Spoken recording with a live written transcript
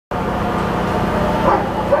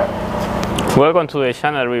Welcome to the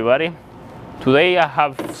channel, everybody. Today I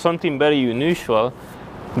have something very unusual.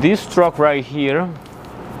 This truck right here,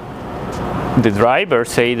 the driver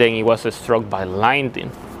said that it was struck by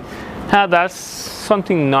lightning. Now that's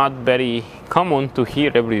something not very common to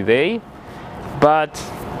hear every day, but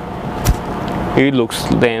it looks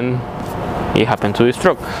then it happened to this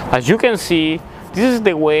truck. As you can see, this is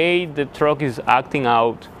the way the truck is acting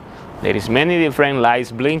out. There is many different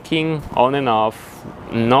lights blinking on and off,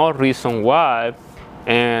 no reason why,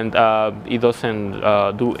 and it doesn't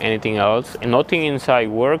do anything else, and nothing inside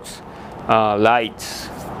works. Lights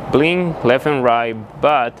blink left and right,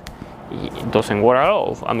 but it doesn't work at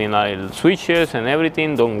all. I mean, switches and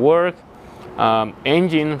everything don't work.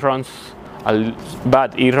 Engine runs,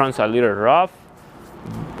 but it runs a little rough,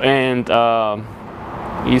 and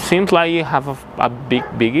it seems like you have a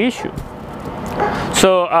big issue.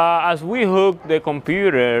 So as we hook the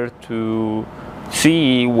computer to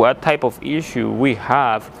see what type of issue we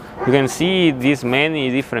have, you can see these many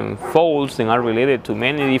different faults and are related to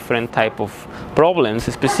many different type of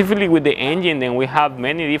problems. Specifically with the engine, then we have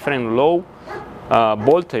many different low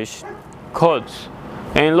voltage cuts.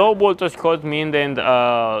 And low voltage cuts mean then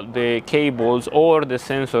the cables or the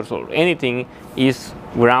sensors or anything is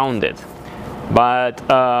grounded. But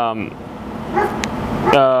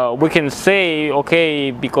we can say,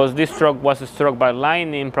 okay, because this truck was struck by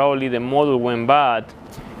lightning, probably the model went bad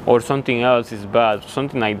or something else is bad,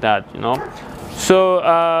 something like that, you know. So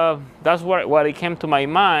that's what it came to my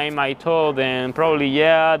mind. I told them probably,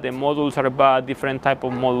 yeah, the modules are bad, different type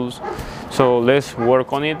of modules, so let's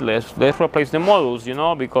work on it. Let's replace the modules, you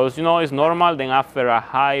know, because you know it's normal. Then after a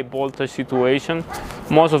high voltage situation,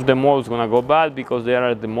 most of the modules gonna go bad because they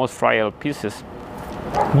are the most fragile pieces.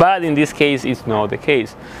 But in this case, it's not the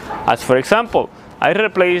case. As for example, I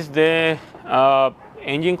replaced the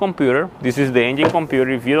engine computer. This is the engine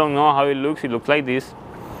computer. If you don't know how it looks like this.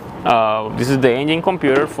 This is the engine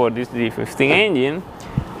computer for this DD15 engine.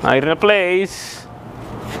 I replaced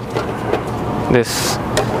this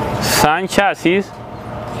sun chassis,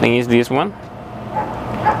 I think it's this one,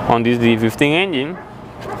 on this DD15 engine.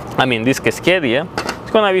 I mean this cascadia.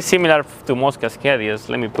 It's gonna be similar to most cascadias.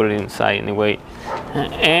 Let me put it inside anyway.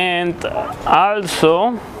 And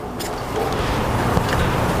also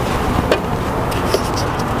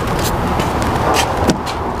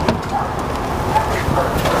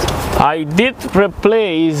I did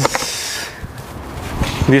replace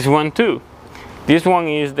this one too. This one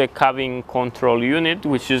is the cabin control unit,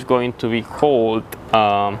 which is going to be called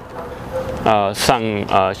sun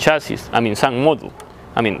chassis. I mean sun model.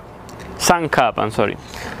 I mean sun cab. I'm sorry.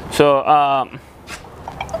 So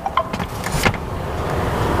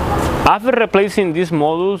after replacing these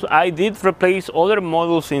models, I did replace other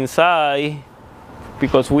models inside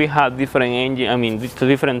because we had different engine. I mean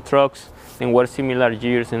different trucks and were similar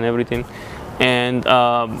gears and everything, and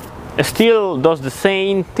still does the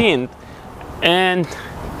same thing. And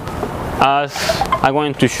as I'm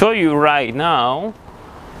going to show you right now,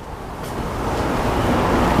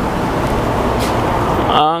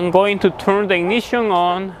 I'm going to turn the ignition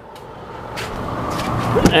on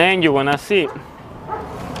and you're gonna see.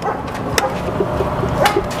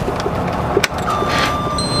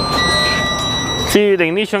 See, the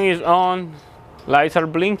ignition is on, lights are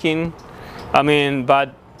blinking. I mean,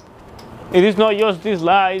 but it is not just these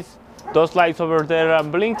lights. Those lights over there are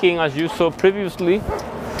blinking as you saw previously,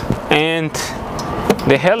 and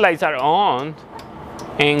the headlights are on,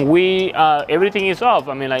 and we everything is off.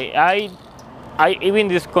 I mean, like I even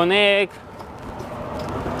disconnect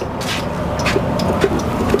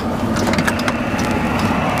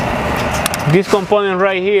this component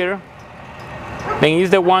right here. Then is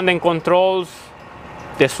the one that controls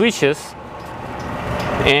the switches,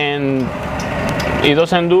 and it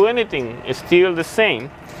doesn't do anything. It's still the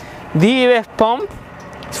same. The EF pump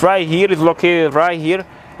is right here. It's located right here,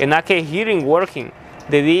 and I can hear it working.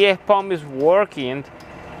 The DEF pump is working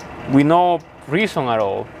with no reason at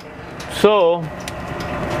all. So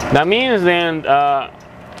that means then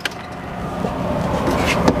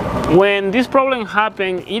when this problem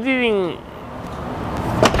happened, it didn't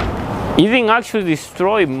actually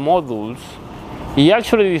destroy modules. It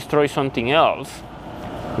actually destroyed something else.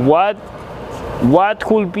 What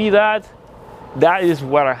could be that? That is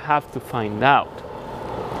what I have to find out.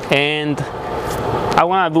 And I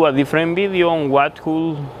want to do a different video on what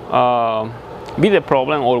could be the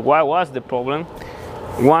problem, or what was the problem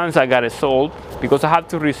once I got it solved, because I have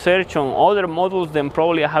to research on other models that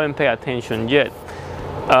probably I haven't paid attention yet.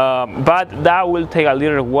 But that will take a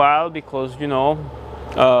little while because, you know,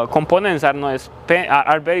 components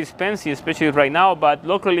are very expensive, especially right now. But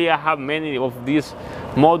luckily I have many of these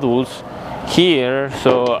modules here,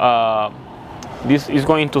 so this is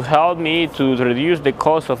going to help me to reduce the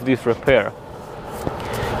cost of this repair.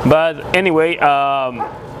 But anyway,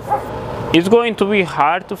 it's going to be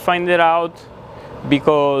hard to find it out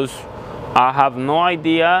because I have no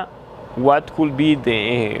idea what could be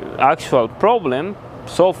the actual problem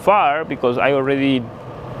so far, because I already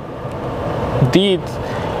did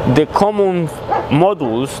the common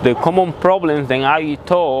modules, the common problems that I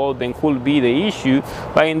thought then could be the issue,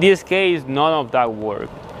 but in this case none of that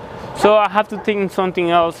worked. So I have to think something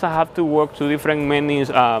else. I have to work to different menus,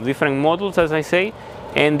 different modules, as I say,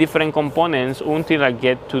 and different components until I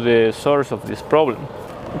get to the source of this problem.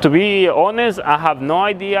 To be honest, I have no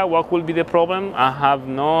idea what could be the problem. I have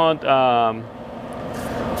not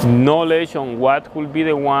knowledge on what could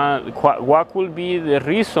be what could be the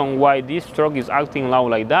reason why this truck is acting loud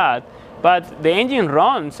like that. But the engine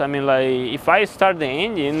runs. I mean, like, if I start the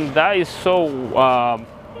engine, that is so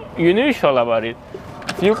unusual about it.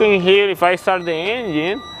 You can hear if I start the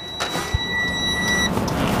engine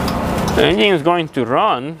is going to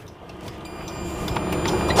run.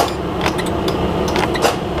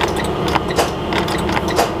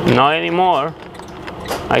 Not anymore.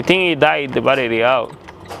 I think it died the battery out.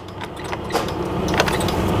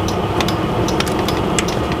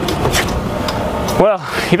 Well,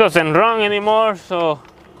 it doesn't run anymore, so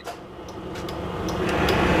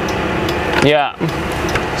yeah,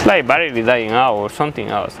 it's like battery dying out or something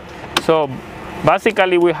else. So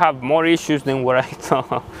basically we have more issues than what I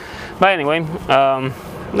thought. But anyway,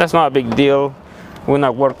 that's not a big deal. We're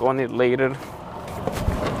gonna work on it later.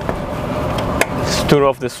 Turn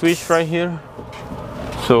off the switch right here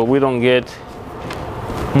so we don't get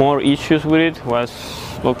more issues with it. Was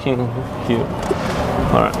looking here.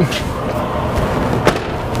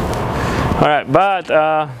 All right, but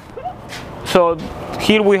so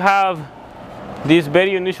here we have this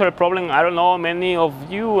very unusual problem. I don't know, many of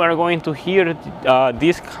you are going to hear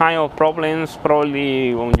this kind of problems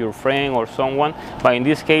probably on your friend or someone, but in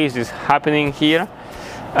this case it's happening here.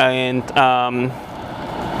 And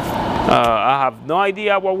I have no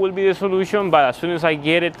idea what will be the solution, but as soon as I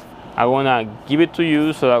get it, I want to give it to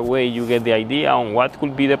you so that way you get the idea on what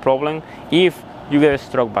could be the problem if you get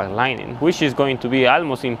struck by lightning, which is going to be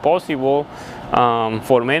almost impossible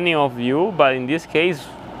for many of you, but in this case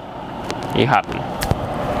it happened.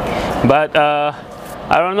 But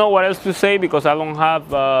I don't know what else to say because I don't have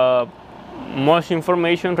much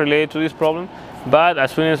information related to this problem. But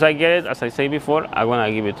as soon as I get it, as I said before, I'm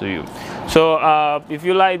gonna give it to you. So if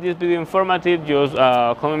you like this video informative, just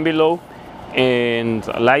comment below and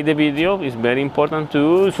like the video. It's very important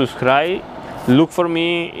to subscribe. Look for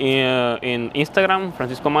me in Instagram,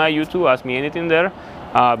 franciscoamaya, YouTube, ask me anything there.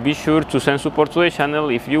 Be sure to send support to the channel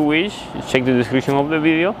if you wish. Check the description of the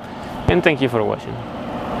video, and thank you for watching.